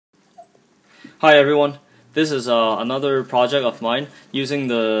Hi everyone, this is another project of mine using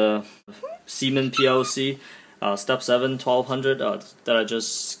the Siemens PLC Step 7-1200 that I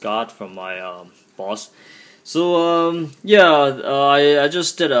just got from my boss. So I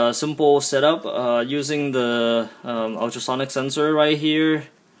just did a simple setup using the ultrasonic sensor right here,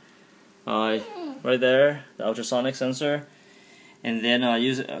 right there, the ultrasonic sensor, and then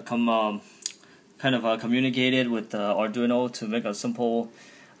communicated with Arduino to make a simple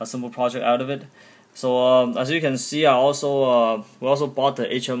project out of it. So as you can see, we also bought the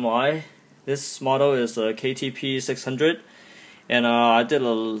HMI. This model is the KTP 600, and I did a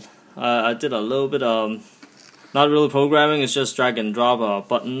little bit not really programming. It's just drag and drop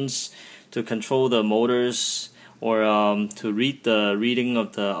buttons to control the motors or to read the reading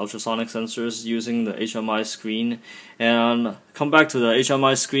of the ultrasonic sensors using the HMI screen. And come back to the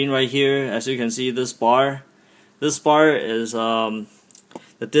HMI screen right here. As you can see, this bar is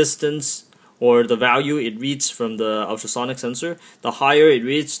the distance or the value it reads from the ultrasonic sensor. The higher it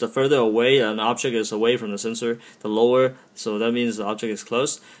reads, the further away an object is away from the sensor. The lower, so that means the object is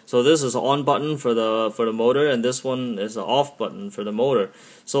close. So this is the on button for the motor, and this one is the off button for the motor.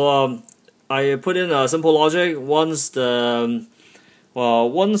 So I put in a simple logic. Once the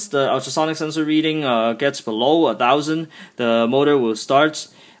ultrasonic sensor reading gets below 1000, the motor will start.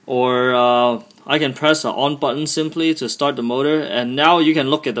 Or I can press the on button simply to start the motor, and now you can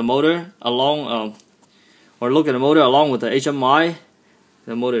look at the motor along with the HMI.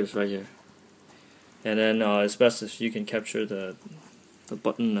 The motor is right here, and then it's best if you can capture the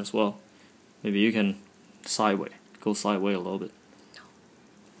button as well. Maybe you can go sideways a little bit.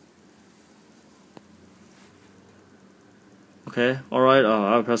 Okay, alright,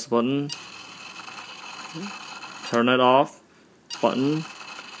 I'll press the button, turn it off, button,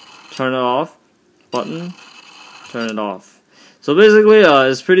 turn it off, button, turn it off. So basically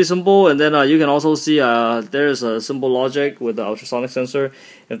it's pretty simple, and then you can also see there's a simple logic with the ultrasonic sensor.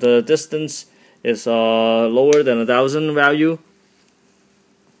 If the distance is lower than 1000 value,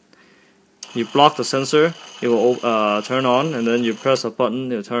 you block the sensor, it will turn on, and then you press a button,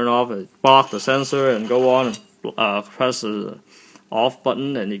 it will turn off, and block the sensor and go on, and press the off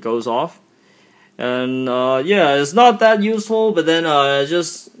button and it goes off. And yeah, it's not that useful, but then I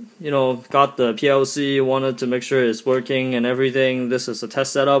just got the PLC, wanted to make sure it's working and everything. This is a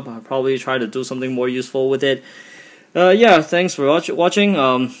test setup. I'll probably try to do something more useful with it. Yeah, thanks for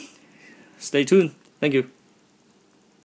watching. Stay tuned. Thank you.